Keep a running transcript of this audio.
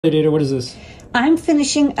Data, what is this? I'm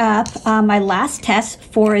finishing up my last test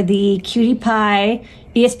for the QT Py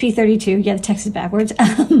ESP32. Yeah, the text is backwards.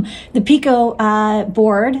 The Pico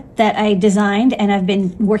board that I designed and I've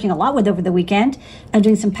been working a lot with over the weekend. I'm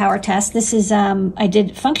doing some power tests. This is, I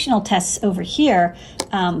did functional tests over here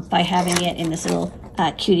by having it in this little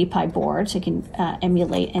QT Py board so you can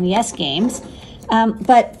emulate NES games.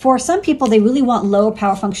 But for some people, they really want low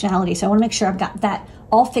power functionality. So I want to make sure I've got that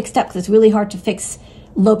all fixed up because it's really hard to fix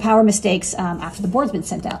low power mistakes after the board's been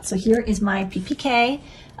sent out. So here is my PPK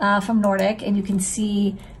from Nordic, and you can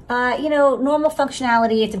see, normal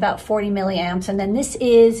functionality, it's about 40 milliamps. And then this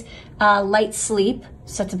is light sleep,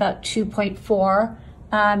 so it's about 2.4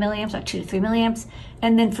 milliamps, about 2 to 3 milliamps.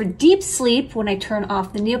 And then for deep sleep, when I turn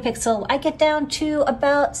off the neopixel, I get down to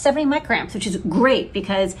about 70 microamps, which is great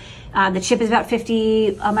because the chip is about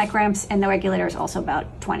 50 microamps and the regulator is also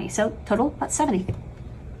about 20. So total about 70.